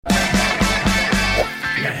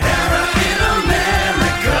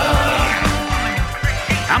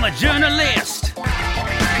journalist,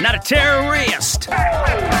 not a terrorist. The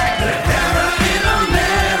Hera in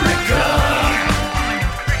America.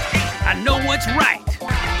 I know what's right.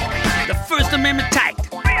 The First Amendment tight.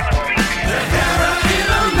 The Hera in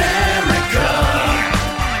America.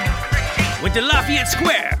 With the Lafayette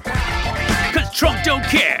Square, 'cause Trump don't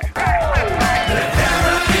care. The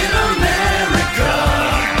Hera in America.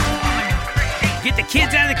 Get the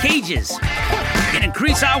kids out of the cages and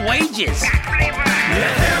increase our wages. The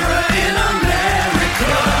Hera in America.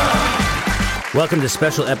 Welcome to a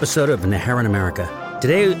special episode of Nehera in America.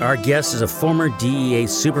 Today, our guest is a former DEA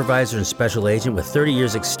supervisor and special agent with 30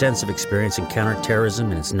 years extensive experience in counterterrorism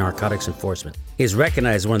and its narcotics enforcement. He is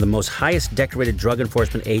recognized as one of the most highest decorated drug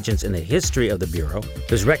enforcement agents in the history of the Bureau.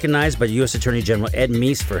 He was recognized by U.S. Attorney General Ed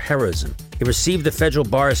Meese for heroism. He received the Federal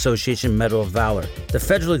Bar Association Medal of Valor, the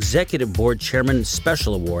Federal Executive Board Chairman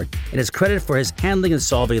Special Award, and is credited for his handling and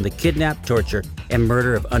solving the kidnap, torture, and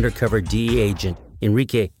murder of undercover DEA agent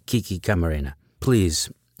Enrique Kiki Camarena. Please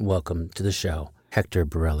welcome to the show, Hector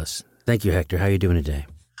Bareilles. Thank you, Hector. How are you doing today?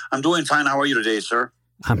 I'm doing fine. How are you today, sir?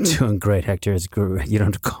 I'm doing great, Hector. It's great. You don't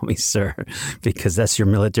have to call me sir because that's your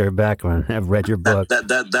military background. I've read your book.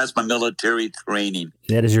 That's my military training.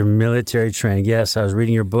 That is your military training. Yes, I was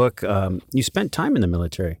reading your book. You spent time in the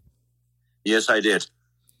military. Yes, I did.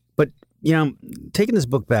 But, you know, taking this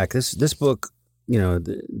book back, this book, you know,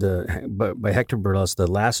 by Hector Bareilles, The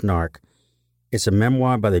Last Narc, it's a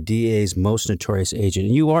memoir by the DEA's most notorious agent.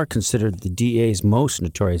 And you are considered the DEA's most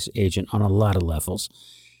notorious agent on a lot of levels.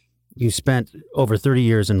 You spent over 30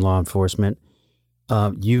 years in law enforcement.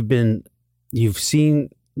 You've seen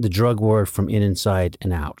the drug war from inside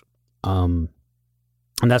and out. And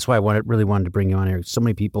that's why I really wanted to bring you on here. So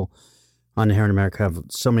many people on Nehera in America have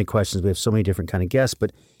so many questions. We have so many different kind of guests.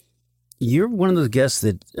 But you're one of those guests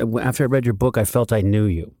that, after I read your book, I felt I knew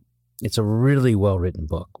you. It's a really well-written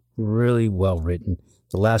book. Really well written.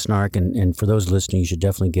 The Last Narc, and for those listening, you should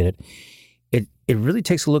definitely get it. It really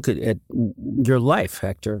takes a look at your life,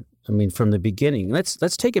 Hector. I mean, from the beginning. Let's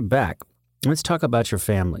take it back. Let's talk about your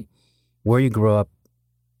family, where you grew up,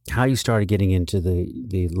 how you started getting into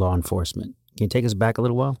the law enforcement. Can you take us back a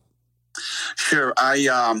little while? Sure.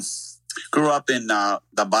 I grew up in the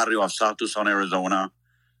barrio of South Tucson, Arizona.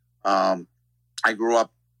 I grew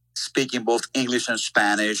up speaking both English and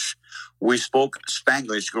Spanish. We spoke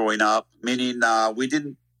Spanglish growing up, meaning we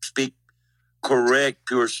didn't speak correct,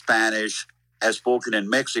 pure Spanish as spoken in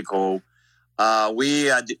Mexico.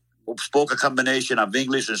 We spoke a combination of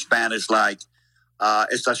English and Spanish, like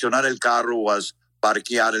estacionar el carro was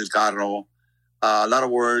parquear el carro. A lot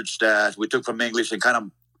of words that we took from English and kind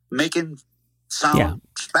of making sound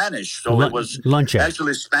Spanish. So it was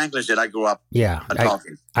actually Spanglish that I grew up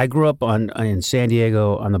talking. I grew up in San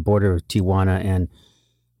Diego on the border of Tijuana, and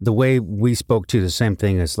the way we spoke to the same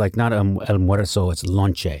thing is like not almuerzo, it's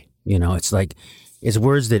lonche. You know, it's like it's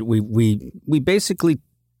words that we basically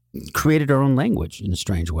created our own language in a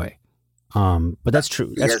strange way. But that's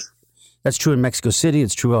true. That's true in Mexico City.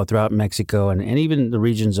 It's true all throughout Mexico and even the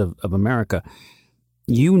regions of America.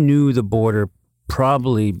 You knew the border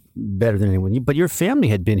probably better than anyone. But your family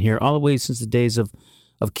had been here all the way since the days of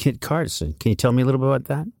Kit Carson. Can you tell me a little bit about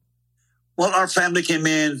that? Well, our family came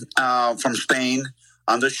in from Spain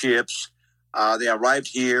on the ships. They arrived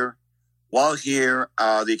here. While here,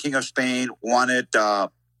 the King of Spain wanted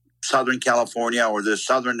Southern California, or the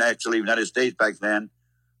Southern, actually, United States back then,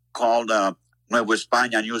 called Nueva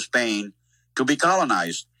España, New Spain, to be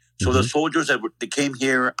colonized. So the soldiers that came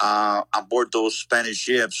here on board those Spanish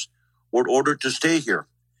ships were ordered to stay here.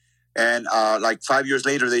 And like 5 years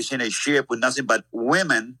later, they sent a ship with nothing but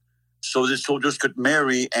women so the soldiers could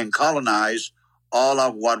marry and colonize all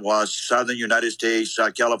of what was Southern United States,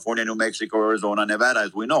 California, New Mexico, Arizona, Nevada,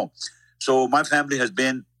 as we know. So my family has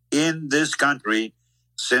been in this country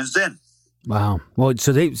since then. Wow. Well,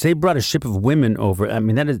 so they brought a ship of women over. I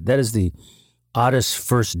mean, that is the oddest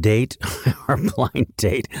first date or blind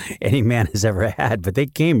date any man has ever had. But they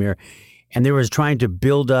came here, and they were trying to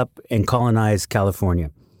build up and colonize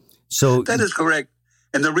California. So that is correct.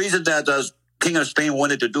 And the reason that the King of Spain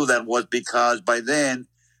wanted to do that was because by then,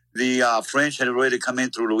 the French had already come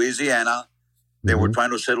in through Louisiana. They were trying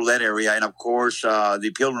to settle that area. And, of course,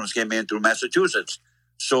 the Pilgrims came in through Massachusetts.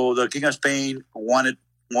 So the King of Spain wanting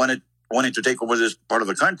to take over this part of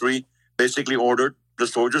the country, basically ordered the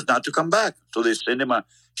soldiers not to come back. So they sent him a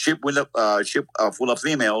ship full of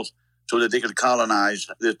females so that they could colonize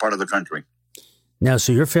this part of the country. Now,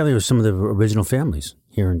 so your family was some of the original families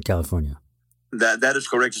here in California. That is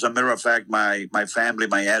correct. As a matter of fact, my family,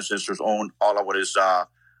 my ancestors own all of what is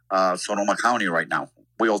Sonoma County right now.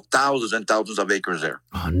 We own thousands and thousands of acres there.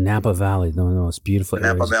 Oh, Napa Valley, one of the most beautiful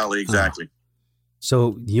areas. Napa Valley, exactly.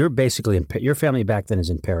 So you're basically your family back then is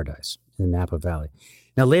in paradise in Napa Valley.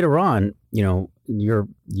 Now later on,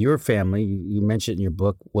 your family, you mentioned in your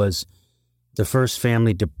book, was the first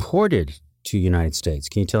family deported to the United States.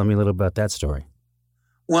 Can you tell me a little about that story?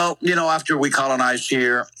 Well, after we colonized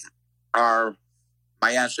here, my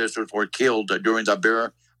ancestors were killed during the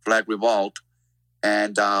Bear Flag Revolt,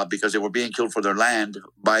 and because they were being killed for their land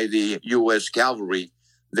by the U.S. cavalry,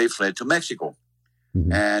 they fled to Mexico.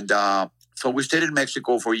 Mm-hmm. And so we stayed in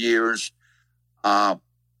Mexico for years.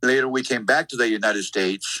 Later, we came back to the United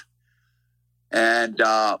States, and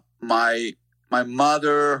my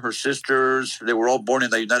mother, her sisters, they were all born in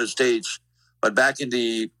the United States, but back in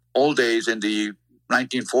the old days, in the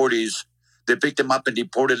 1940s, they picked them up and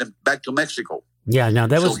deported them back to Mexico. Yeah, now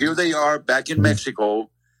that was... So here they are back in Mexico.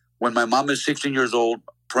 When my mom is 16 years old,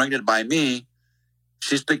 pregnant by me,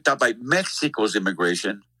 she's picked up by Mexico's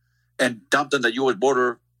immigration and dumped on the U.S.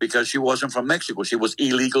 border because she wasn't from Mexico. She was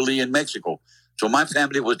illegally in Mexico. So my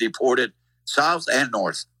family was deported south and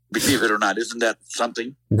north, believe it or not. Isn't that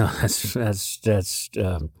something? No,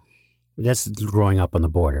 that's growing up on the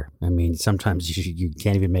border. I mean, sometimes you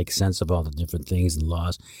can't even make sense of all the different things and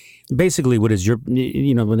laws. Basically, what is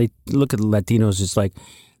when they look at the Latinos, it's like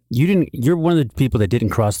you're one of the people that didn't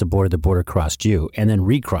cross the border crossed you and then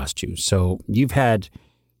recrossed you. So you've had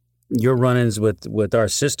your run-ins with our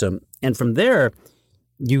system. And from there,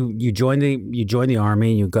 you joined the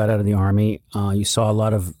army, you got out of the army, you saw a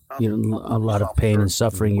lot of pain and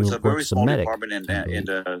suffering. You worked as a medic.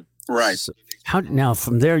 Right. So now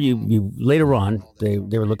from there, you later on they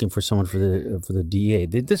were looking for someone for the DEA.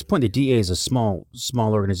 At this point, the DEA is a small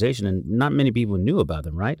organization, and not many people knew about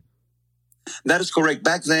them, right? That is correct.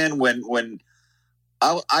 Back then, when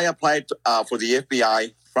I applied for the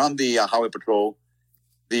FBI from the Highway Patrol,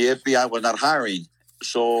 the FBI was not hiring,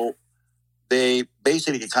 so they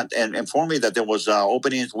basically informed me that there was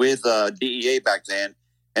openings with DEA back then,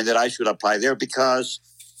 and that I should apply there because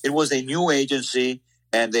it was a new agency.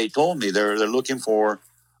 And they told me they're looking for,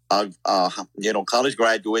 college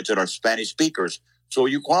graduates that are Spanish speakers. So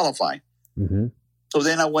you qualify. Mm-hmm. So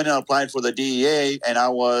then I went and applied for the DEA, and I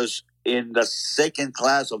was in the second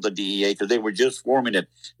class of the DEA because they were just forming it.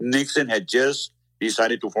 Nixon had just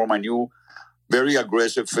decided to form a new, very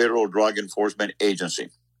aggressive federal drug enforcement agency.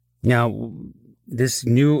 Now, this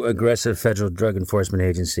new aggressive federal drug enforcement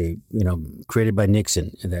agency, created by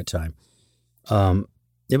Nixon at that time,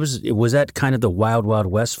 was that kind of the wild, wild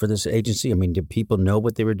west for this agency? I mean, did people know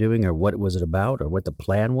what they were doing or what was it about or what the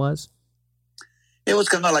plan was? It was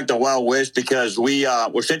kind of like the Wild West because we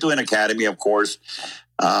were sent to an academy, of course.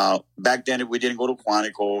 Back then, we didn't go to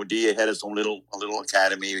Quantico. DEA had its own little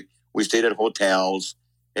academy. We stayed at hotels.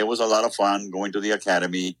 It was a lot of fun going to the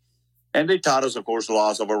academy. And they taught us, of course,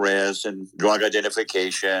 laws of arrest and drug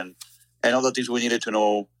identification and other things we needed to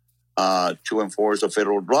know to enforce the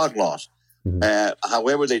federal drug laws. Mm-hmm.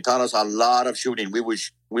 However, they taught us a lot of shooting. We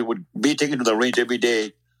would be taken to the range every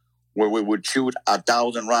day where we would shoot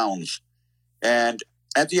 1,000 rounds. And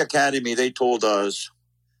at the academy, they told us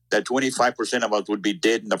that 25% of us would be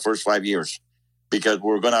dead in the first 5 years because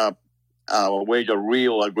we're going to wage a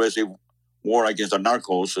real aggressive war against the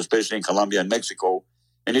narcos, especially in Colombia and Mexico.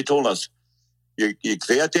 And they told us, you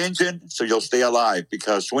pay attention so you'll stay alive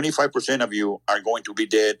because 25% of you are going to be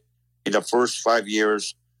dead in the first 5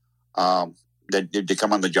 years that they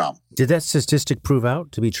come on the job. Did that statistic prove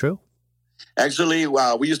out to be true? Actually,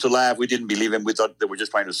 we used to laugh. We didn't believe him. We thought they were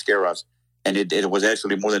just trying to scare us. And it was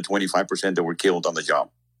actually more than 25% that were killed on the job.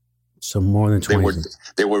 So more than 20.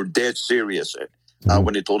 They were dead serious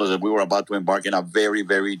when they told us that we were about to embark in a very,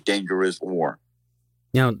 very dangerous war.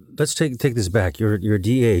 Now, let's take this back. You're a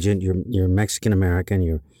DEA agent. You're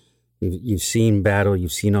Mexican-American. You've seen battle.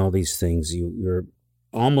 You've seen all these things. You're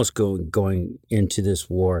almost going into this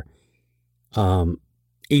war,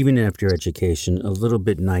 even after your education, a little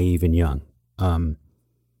bit naive and young.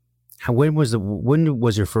 When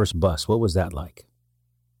was your first bus? What was that like?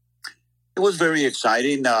 It was very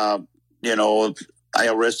exciting. I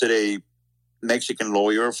arrested a Mexican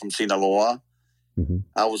lawyer from Sinaloa. Mm-hmm.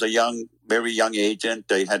 I was a very young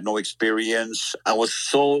agent. I had no experience. I was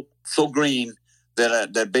so green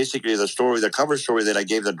that basically the cover story that I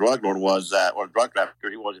gave the drug lord was that, or drug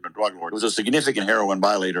trafficker, he wasn't a drug lord. It was a significant heroin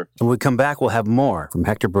violator. When we come back, we'll have more from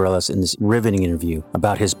Hector Bareilles in this riveting interview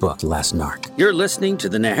about his book, The Last Narc. You're listening to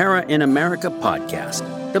the Najera in America podcast,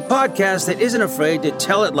 the podcast that isn't afraid to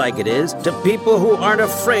tell it like it is to people who aren't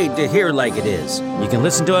afraid to hear like it is. You can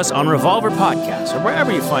listen to us on Revolver Podcasts or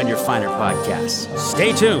wherever you find your finer podcasts.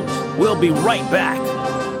 Stay tuned. We'll be right back.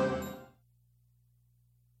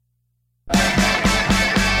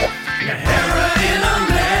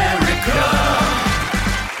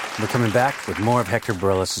 coming back with more of Hector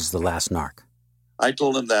Bareilles' The Last Narc. I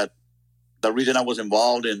told him that the reason I was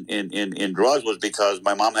involved in drugs was because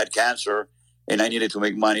my mom had cancer and I needed to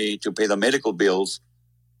make money to pay the medical bills,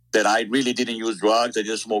 that I really didn't use drugs. I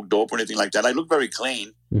didn't smoke dope or anything like that. I looked very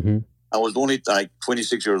clean. Mm-hmm. I was only like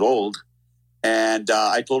 26 years old. And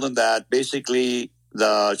I told him that basically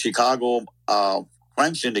the Chicago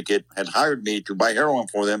crime syndicate had hired me to buy heroin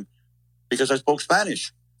for them because I spoke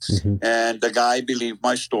Spanish. Mm-hmm. And the guy believed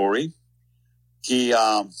my story. He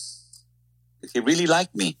really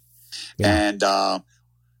liked me. Yeah. And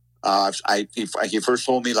he first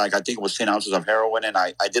told me, like, I think it was 10 ounces of heroin. And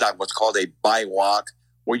I did what's called a buy walk,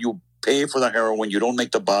 where you pay for the heroin, you don't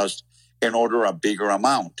make the bust, and order a bigger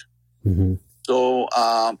amount. Mm-hmm. So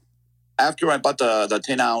after I bought the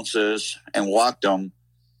 10 ounces and walked them,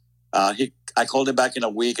 I called him back in a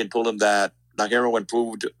week and told him that the heroin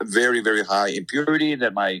proved very, very high in purity,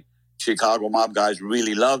 that my Chicago mob guys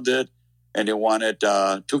really loved it, and they wanted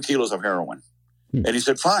 2 kilos of heroin. And he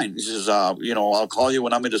said, fine. He says, I'll call you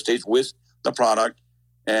when I'm in the States with the product,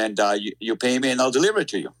 and you pay me and I'll deliver it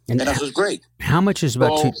to you. And I said, great. How much is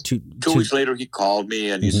about So, two 2 weeks later, he called me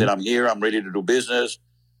and he said, I'm here. I'm ready to do business.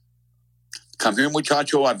 Come here,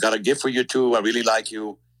 muchacho. I've got a gift for you too. I really like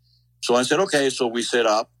you. So I said, okay. So we set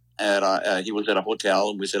up at, he was at a hotel,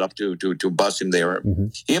 and we set up to bust him there. Mm-hmm.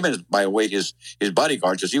 Him and, by the way, his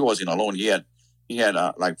bodyguards, because he wasn't alone. He had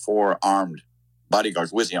like 4 armed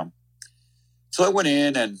bodyguards with him. So I went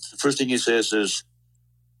in, and the first thing he says is,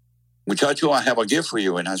 muchacho, I have a gift for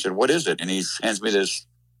you. And I said, what is it? And he hands me this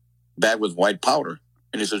bag with white powder.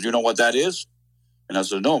 And he says, you know what that is? And I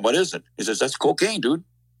said, no, what is it? He says, that's cocaine, dude.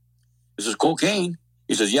 He says, cocaine?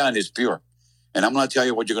 He says, yeah, and it's pure. And I'm going to tell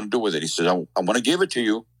you what you're going to do with it. He says, I want to give it to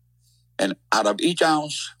you. And out of each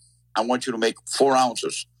ounce, I want you to make 4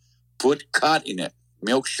 ounces. Put cut in it.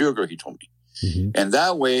 Milk, sugar, he told me. Mm-hmm. And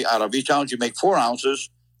that way, out of each ounce, you make 4 ounces.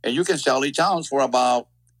 And you can sell each ounce for about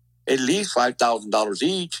at least $5,000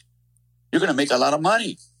 each. You're going to make a lot of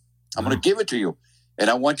money. I'm going to give it to you. And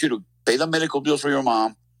I want you to pay the medical bills for your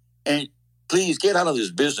mom. And please get out of this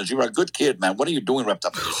business. You're a good kid, man. What are you doing wrapped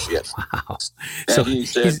up in this shit? Wow. And So he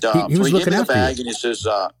said, he so was he gave looking me the after bag you. and he says,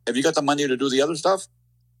 have you got the money to do the other stuff?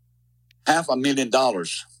 $500,000,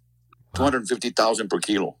 $250,000 per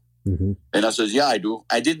kilo. Mm-hmm. And I says, yeah, I do.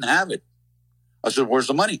 I didn't have it. I said, where's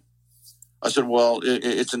the money? I said, well,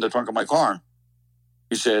 it's in the trunk of my car.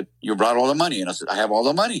 He said, you brought all the money. And I said, I have all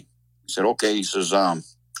the money. He said, okay. He says,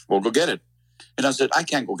 we'll go get it. And I said, I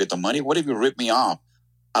can't go get the money. What if you rip me off?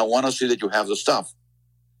 I want to see that you have the stuff.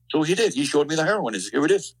 So he did. He showed me the heroin. He said, here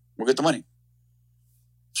it is. We'll get the money.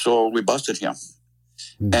 So we busted him.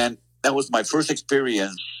 Hmm. And that was my first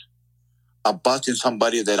experience of busting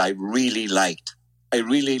somebody that I really liked. I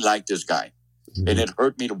really liked this guy. Mm-hmm. And it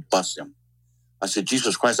hurt me to bust him. I said,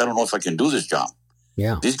 Jesus Christ, I don't know if I can do this job.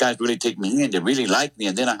 Yeah. These guys really take me in. They really like me.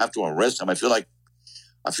 And then I have to arrest them. I feel like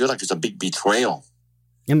it's a big betrayal.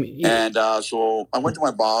 I mean, And so I went to my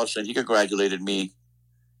boss and he congratulated me.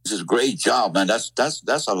 He says, great job, man. That's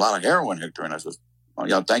a lot of heroin, Hector. And I said, oh,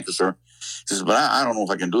 yeah, thank you, sir. He says, but I don't know if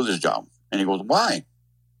I can do this job. And he goes, why?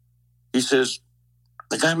 He says,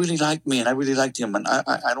 the guy really liked me and I really liked him. And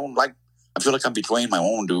I feel like I'm betraying my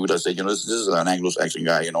own dude. I said, this is an Anglo-Saxon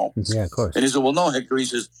guy, yeah, of course. And he said, well, no, Hector. He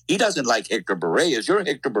says, he doesn't like Hector Bareilles. You're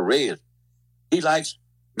Hector Bareilles. He likes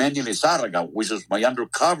Manuel Lizarraga, which is my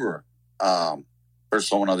undercover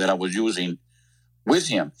persona that I was using with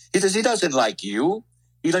him. He says, he doesn't like you.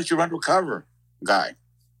 He likes your undercover guy.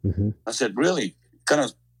 Mm-hmm. I said, really? Kind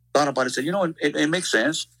of thought about it. Said, it makes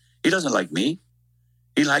sense. He doesn't like me.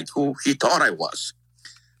 He liked who he thought I was.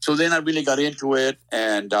 So then I really got into it,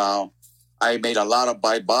 and I made a lot of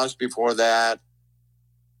buy-busts before that.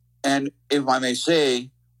 And if I may say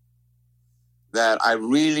that I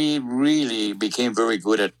really, really became very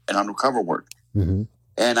good at undercover work. Mm-hmm.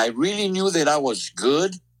 And I really knew that I was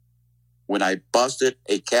good when I busted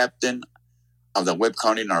a captain of the Webb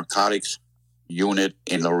County Narcotics Unit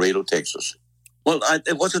in Laredo, Texas. Well,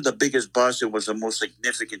 it wasn't the biggest bust. It was the most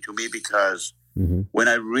significant to me because Mm-hmm. when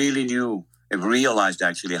I really knew and realized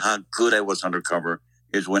actually how good I was undercover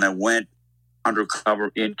is when I went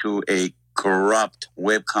undercover into a corrupt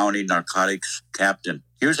Webb County narcotics captain.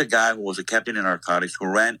 Here's a guy who was a captain in narcotics who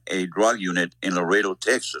ran a drug unit in Laredo,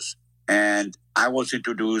 Texas. And I was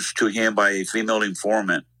introduced to him by a female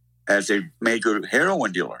informant as a major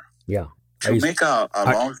heroin dealer. Yeah. To make a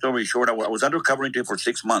long story short, I was undercover into him for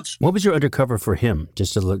 6 months. What was your undercover for him?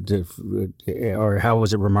 Just to look, or how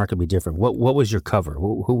was it remarkably different? What was your cover?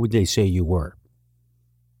 Who would they say you were?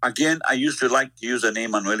 Again, I used to like to use the name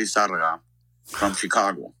Manuel Lizarraga from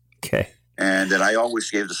Chicago. Okay. And that I always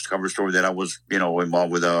gave this cover story that I was,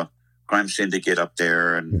 involved with a crime syndicate up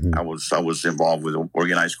there, and I was involved with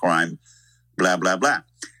organized crime, blah blah blah,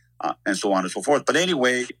 and so on and so forth. But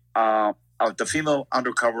anyway, the female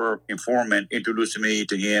undercover informant introduced me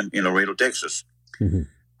to him in Laredo, Texas.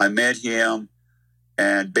 I met him,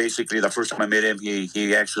 and basically the first time I met him,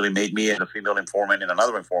 he actually made me and a female informant and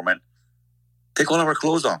another informant take all of our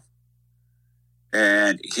clothes off.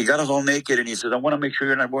 And he got us all naked, and he said, I want to make sure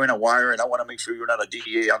you're not wearing a wire, and I want to make sure you're not a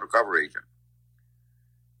DEA undercover agent.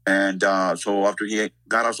 And so after he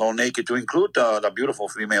got us all naked, to include the beautiful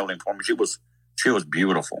female informant, she was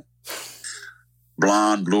beautiful.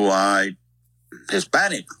 Blonde, blue-eyed,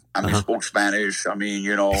 Hispanic. I mean, spoke Spanish. I mean,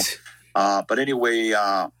 you know. But anyway,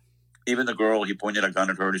 even the girl, he pointed a gun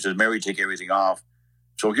at her, and he says, Mary, take everything off.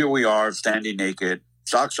 So here we are, standing naked,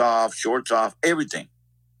 socks off, shorts off, everything.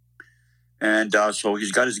 And so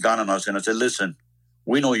he's got his gun on us, and I said, listen,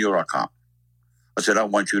 we know you're a cop. I said, I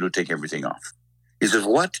want you to take everything off. He says,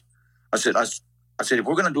 what? I said, if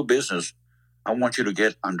we're going to do business, I want you to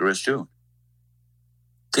get undressed too.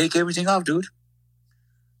 Take everything off, dude.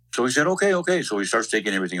 So he said, okay. So he starts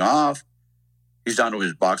taking everything off. He's down to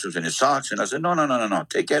his boxers and his socks. And I said, no.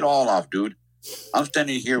 Take it all off, dude. I'm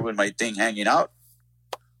standing here with my thing hanging out.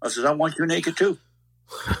 I said, I want you naked too.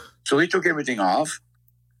 So he took everything off.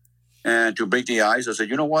 And to break the ice, I said,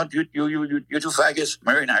 you know what? You two faggots,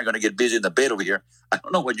 Mary and I are going to get busy in the bed over here. I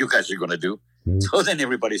don't know what you guys are going to do. So then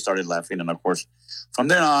everybody started laughing. And of course, from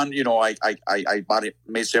then on, you know, I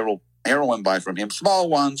made several heroin buys from him, small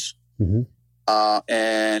ones.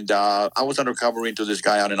 And I was undercover into this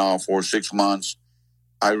guy out in all for 6 months.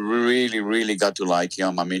 I really, really got to like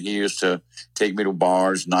him. I mean, he used to take me to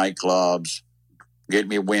bars, nightclubs, get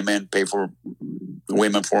me women, pay for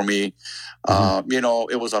women for me. You know,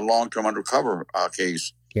 it was a long-term undercover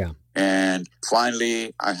case. Yeah. And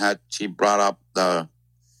finally, she brought up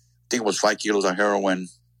I think it was 5 kilos of heroin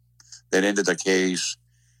that ended the case.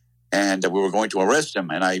 And we were going to arrest him.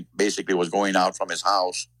 And I basically was going out from his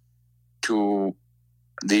house to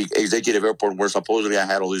the executive airport where supposedly I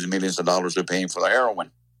had all these millions of dollars to pay him for the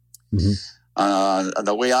heroin. On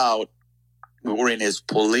the way out, we were in his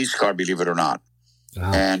police car, believe it or not.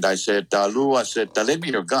 Wow. And I said, Lou, lend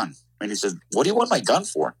me your gun. And he said, what do you want my gun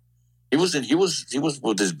for? He was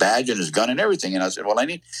with his badge and his gun and everything. And I said, well, I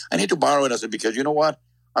need to borrow it. I said, because you know what?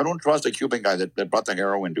 I don't trust the Cuban guy that brought the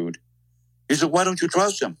heroin, dude. He said, why don't you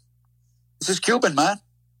trust him? This is Cuban, man.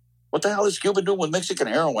 What the hell is Cuban doing with Mexican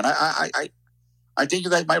heroin? I think you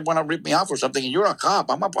guys might want to rip me off or something. And you're a cop.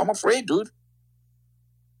 I'm afraid, dude.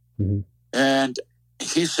 And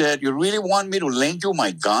he said, you really want me to lend you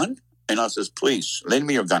my gun? And I says, please, lend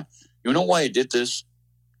me your gun. You know why I did this?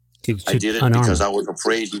 I did it because I was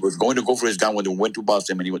afraid he was going to go for his gun when they went to bust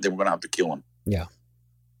him, and they were going to have to kill him. Yeah.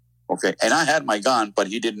 Okay. And I had my gun, but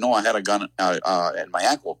he didn't know I had a gun in my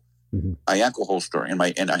ankle, ankle holster in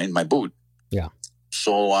my boot. Yeah.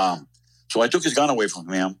 So I took his gun away from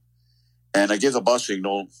him, and I gave the bus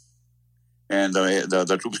signal, and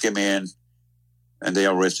the troops came in, and they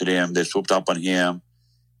arrested him. They swooped up on him,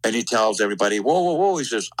 and he tells everybody, whoa. He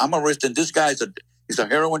says, I'm arresting this guy. He's a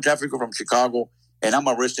heroin trafficker from Chicago, and I'm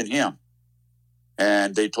arresting him.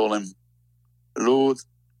 And they told him, Lou,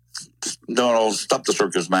 no, stop the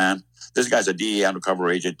circus, man. This guy's a DEA undercover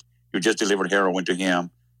agent. You just delivered heroin to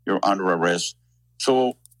him. You're under arrest.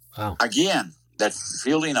 So, again, that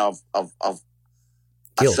feeling of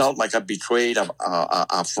I felt like I betrayed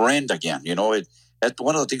a friend again. You know, that's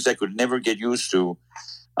one of the things I could never get used to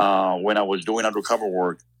when I was doing undercover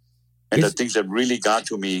work. And the things that really got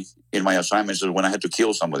to me in my assignments is when I had to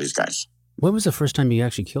kill some of these guys. When was the first time you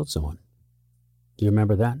actually killed someone? Do you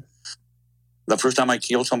remember that? The first time I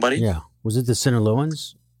killed somebody? Yeah. Was it the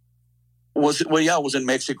Sinaloans? It was in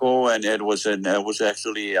Mexico, and it was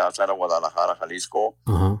actually outside of Guadalajara, Jalisco.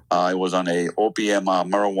 It was on a opium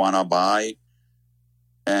marijuana buy,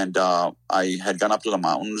 and I had gone up to the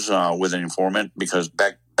mountains with an informant because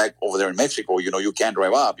back over there in Mexico, you know, you can't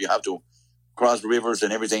drive up. You have to cross rivers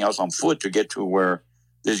and everything else on foot to get to where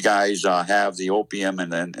these guys have the opium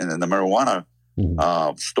and then the marijuana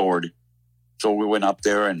stored. So we went up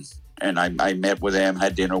there, and I met with them,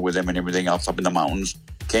 had dinner with them and everything else up in the mountains.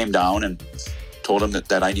 Came down and told them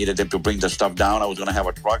that I needed them to bring the stuff down. I was going to have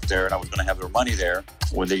a truck there, and I was going to have their money there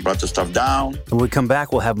when they brought the stuff down. When we come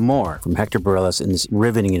back, we'll have more from Hector Bareilles in this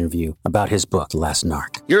riveting interview about his book, The Last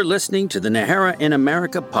Narc. You're listening to the Najera in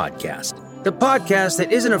America podcast, the podcast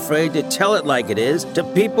that isn't afraid to tell it like it is to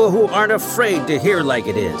people who aren't afraid to hear like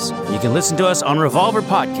it is. You can listen to us on Revolver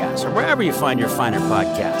Podcasts or wherever you find your finer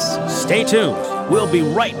podcasts. Stay tuned. We'll be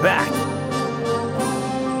right back.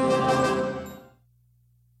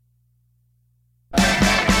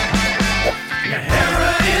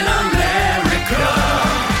 Najera in America.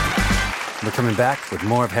 coming back with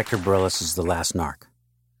more of Hector Borellis' The Last Narc.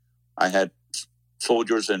 I had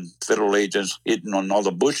soldiers and federal agents hidden on all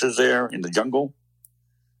the bushes there in the jungle.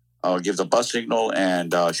 Give the bus signal,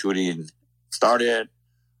 and shooting started.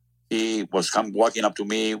 He was walking up to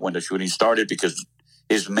me when the shooting started because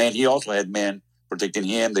his men, he also had men protecting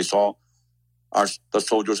him. They saw the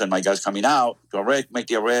soldiers and my guys coming out to make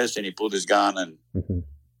the arrest, and he pulled his gun,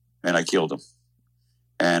 and I killed him.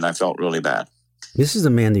 And I felt really bad. This is the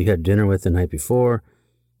man that you had dinner with the night before.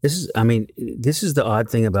 This is the odd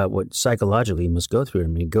thing about what psychologically you must go through. I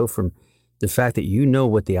mean, go from the fact that you know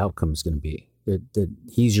what the outcome is going to be, that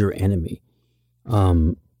he's your enemy. I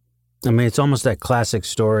mean, it's almost that classic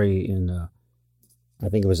story in, I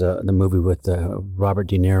think it was the movie with Robert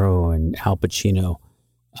De Niro and Al Pacino,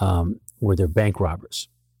 where they're bank robbers,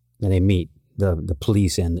 and they meet the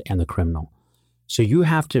police and the criminal. So you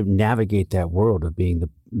have to navigate that world of being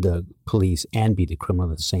the police and be the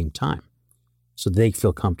criminal at the same time, so they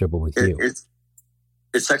feel comfortable with you.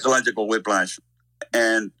 It's psychological whiplash.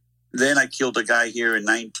 And then I killed a guy here in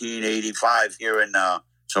 1985 here in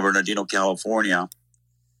San Bernardino, California.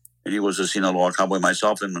 And he was a Sinaloa cowboy.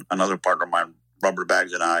 Myself and another partner of mine, Rubber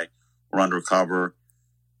Bags, and I were undercover.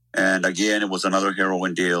 And again, it was another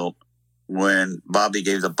heroin deal. When Bobby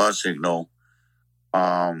gave the bus signal,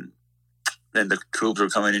 and the troops were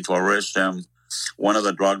coming in to arrest him, one of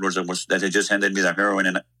the drug lords that had just handed me the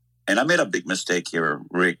heroin. And I made a big mistake here,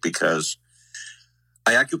 Rick, because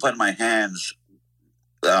I occupied my hands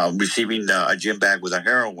receiving a gym bag with a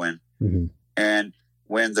heroin. And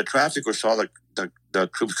when the trafficker saw the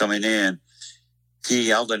troops coming in, he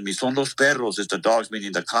yelled at me, "Son los perros," it's the dogs,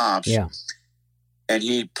 meaning the cops. Yeah. And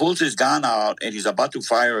he pulls his gun out, and he's about to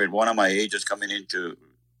fire at one of my agents coming in to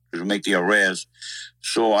make the arrest.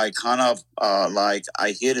 So I kind of I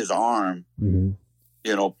hit his arm,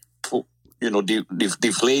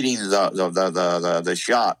 deflating the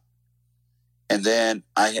shot. And then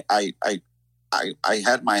I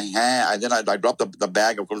had my hand. I dropped the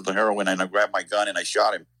bag of the heroin, and I grabbed my gun and I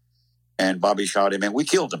shot him. And Bobby shot him, and we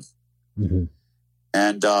killed him.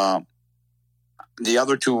 And the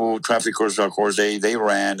other two traffickers, of course, they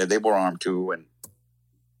ran, and they were armed too. And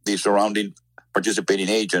the surrounding participating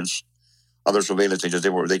agents, other surveillance agents,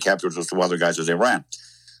 they captured those two other guys as they ran.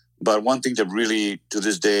 But one thing that really, to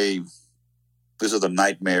this day, these are the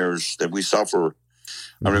nightmares that we suffer.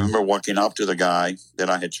 I remember walking up to the guy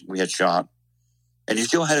that we had shot, and he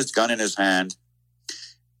still had his gun in his hand,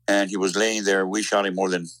 and he was laying there. We shot him I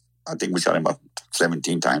think we shot him about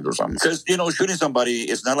 17 times or something. Because, shooting somebody,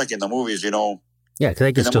 it's not like in the movies, Yeah, because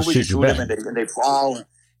they can still shoot you back. Them and they fall.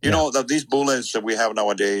 You know, that these bullets that we have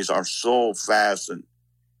nowadays are so fast,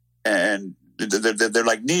 and they're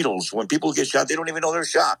like needles. When people get shot, they don't even know they're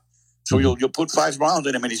shot. So you'll put 5 rounds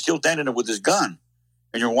in him, and he's still standing there with his gun.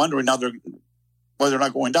 And you're wondering now why they're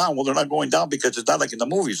not going down. Well, they're not going down because it's not like in the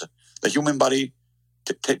movies. The human body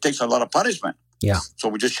takes a lot of punishment. Yeah. So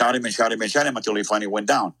we just shot him and shot him and shot him until he finally went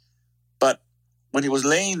down. But when he was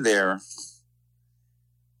laying there,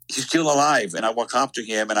 he's still alive. And I walk up to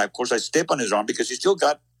him, and of course I step on his arm because he still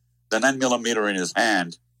got the 9mm in his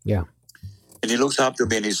hand. Yeah. And he looks up to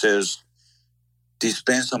me and he says,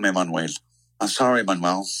 "Dispénsame, Manuel. I'm sorry,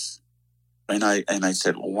 Manuel." And I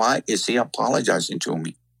said, "Why is he apologizing to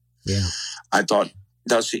me?" Yeah. I thought,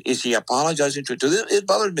 is he apologizing to this? It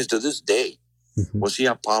bothers me to this day. Was he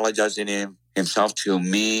apologizing himself to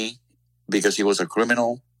me because he was a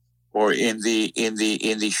criminal? Or in the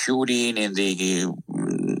shooting, in the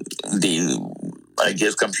I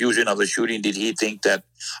guess confusion of the shooting, did he think that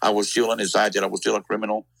I was still on his side, that I was still a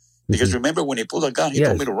criminal? Because remember, when he pulled a gun, he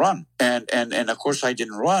told me to run. And of course I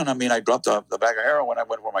didn't run. I mean, I dropped the bag of heroin. I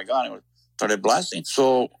went for my gun and started blasting.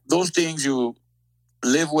 So those things you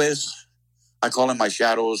live with, I call them my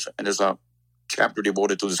shadows. And there's a chapter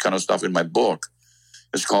devoted to this kind of stuff in my book.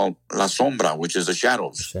 It's called La Sombra, which is the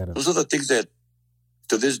shadows. Those are the things that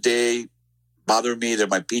to this day bother me. They're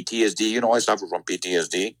my PTSD. I suffer from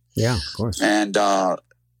PTSD. Yeah, of course. And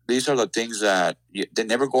these are the things that they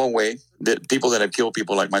never go away. The people that have killed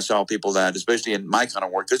people like myself, people that, especially in my kind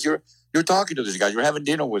of work, because you're talking to these guys, you're having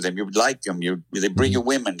dinner with them, you like them, they bring you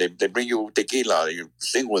women, they bring you tequila, you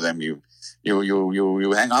sing with them, you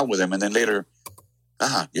hang out with them, and then later,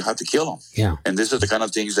 you have to kill them. Yeah. And this is the kind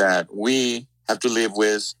of things that we have to live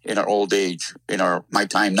with in our old age, in my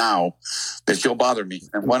time now, that still bother me.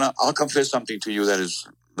 And I'll confess something to you that is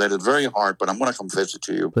very hard, but I'm going to confess it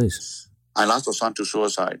to you. Please. I lost a son to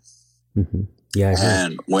suicide. Yeah.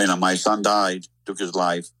 And when my son died, took his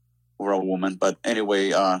life over a woman. But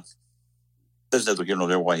anyway, there's neither here nor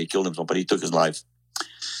there why he killed himself, but he took his life.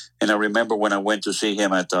 And I remember when I went to see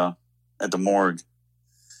him at the morgue,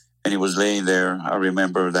 And he was laying there. I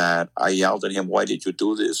remember that I yelled at him, "Why did you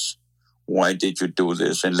do this? Why did you do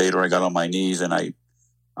this?" And later I got on my knees and I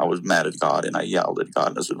was mad at God and I yelled at God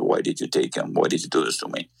and I said, "Why did you take him? Why did you do this to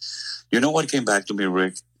me?" You know what came back to me,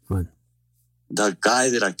 Rick? What? The guy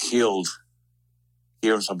that I killed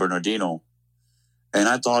here in San Bernardino. And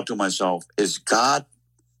I thought to myself, is God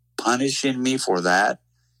punishing me for that?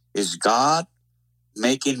 Is God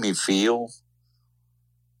making me feel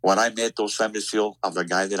what I made those families feel of the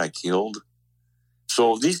guy that I killed?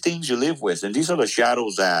 So these things you live with, and these are the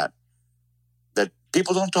shadows that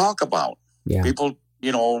people don't talk about. Yeah. People,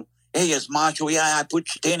 hey, it's macho. Yeah, I put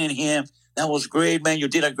your 10 in him. That was great, man. You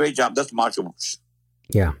did a great job. That's macho.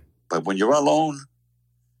 Yeah. But when you're alone,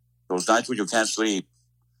 those nights when you can't sleep,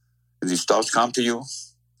 and these thoughts come to you,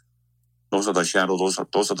 those are the shadows.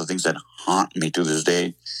 Those are the things that haunt me to this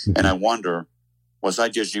day. Mm-hmm. And I wonder, was I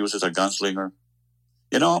just used as a gunslinger?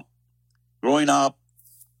 Growing up,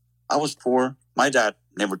 I was poor. My dad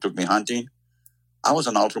never took me hunting. I was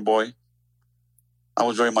an altar boy. I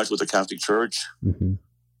was very much with the Catholic Church. Mm-hmm.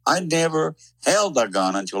 I never held a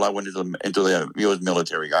gun until I went into the U.S.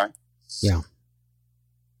 military, guy. Yeah.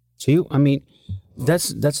 So that's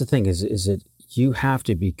the thing is that you have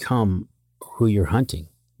to become who you're hunting,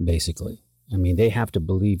 basically. I mean, they have to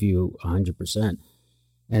believe you 100%.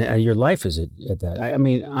 And your life is at that.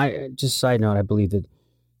 I just side note, I believe that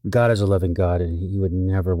God is a loving God and he would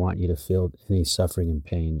never want you to feel any suffering and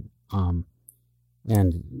pain. And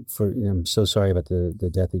I'm so sorry about the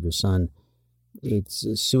death of your son.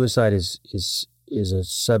 Suicide is a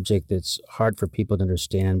subject that's hard for people to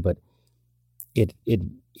understand, but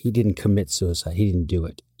he didn't commit suicide. He didn't do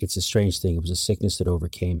it. It's a strange thing. It was a sickness that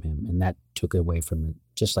overcame him, and that took away from it,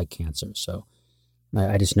 just like cancer. So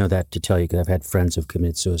I just know that to tell you because I've had friends who've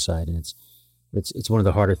committed suicide, and it's one of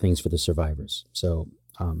the harder things for the survivors. So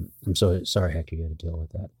I'm so sorry, Hector, you had to deal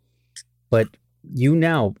with that. But you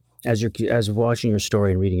now, as watching your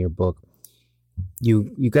story and reading your book,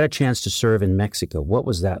 you got a chance to serve in Mexico. What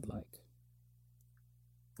was that like?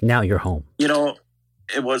 Now you're home. It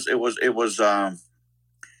was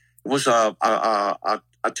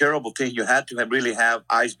a terrible thing. You had to really have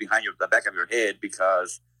eyes behind the back of your head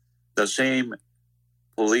because the same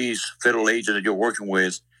police, federal agent that you're working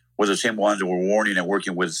with were the same ones that were warning and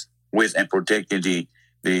working with and protecting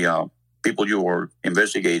the people you were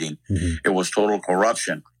investigating. Mm-hmm. It was total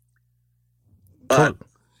corruption. But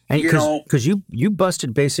because you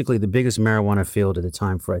busted basically the biggest marijuana field at the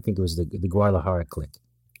time for, I think it was the Guadalajara clique,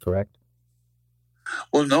 correct?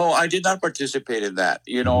 Well, no, I did not participate in that,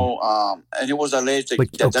 and it was alleged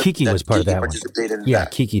that Kiki was part of that participated one. in Yeah,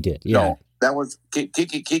 that. Kiki did. Yeah. No, that was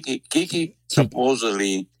Kiki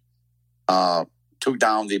supposedly took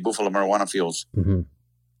down the Buffalo marijuana fields. Mm-hmm.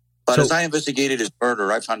 But as I investigated his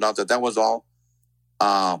murder, I found out that was all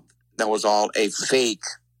a fake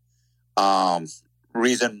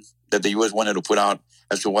reason that the U.S. wanted to put out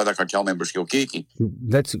as to why the cartel members killed Kiki.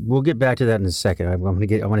 We'll get back to that in a second. I want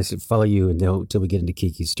to follow you until we get into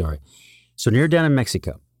Kiki's story. So you're down in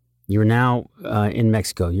Mexico. You're now in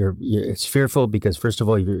Mexico. It's fearful because, first of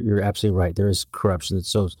all, you're absolutely right. There is corruption that's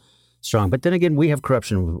so strong. But then again, we have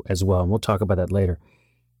corruption as well, and we'll talk about that later.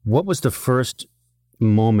 What was the first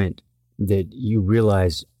moment that you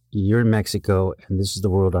realized you're in Mexico and this is the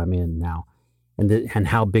world I'm in now? And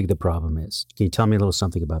how big the problem is. Can you tell me a little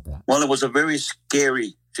something about that? Well, it was a very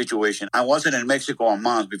scary situation. I wasn't in Mexico a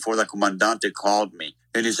month before the comandante called me.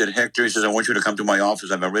 And he said, "Hector," he says, "I want you to come to my office.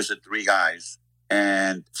 I've arrested 3 guys.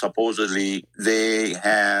 And supposedly they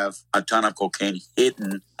have a ton of cocaine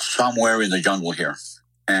hidden somewhere in the jungle here.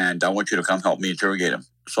 And I want you to come help me interrogate them."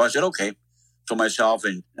 So I said, okay. So myself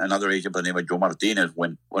and another agent by the name of Joe Martinez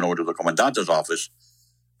went over to the commandante's office.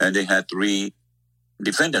 And they had 3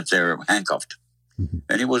 defendants there handcuffed. Mm-hmm.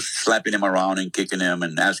 And he was slapping him around and kicking him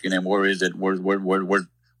and asking him, "Where is it? Where's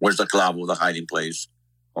the clavo, the hiding place?"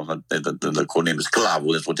 Well, the code name is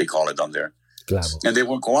clavo. That's what they call it down there. Clavo. And they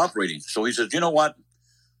weren't cooperating. So he says, "You know what?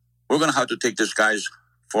 We're going to have to take these guys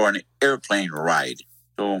for an airplane ride."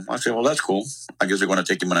 So I said, "Well, that's cool. I guess they're going to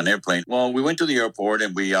take him on an airplane." Well, we went to the airport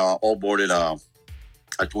and we all boarded a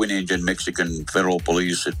twin-engine Mexican federal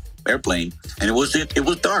police airplane. And it was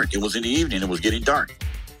dark. It was in the evening. It was getting dark.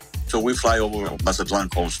 So we fly over Mazatlan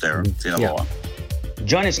coast there, Sinaloa. Yeah.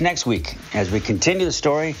 Join us next week as we continue the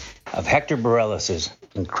story of Hector Bareilles'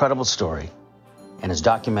 incredible story and his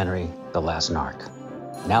documentary, The Last Narc,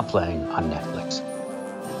 now playing on Netflix.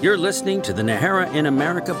 You're listening to the Najera in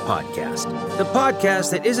America podcast, the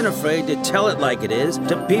podcast that isn't afraid to tell it like it is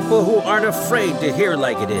to people who aren't afraid to hear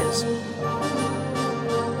like it is.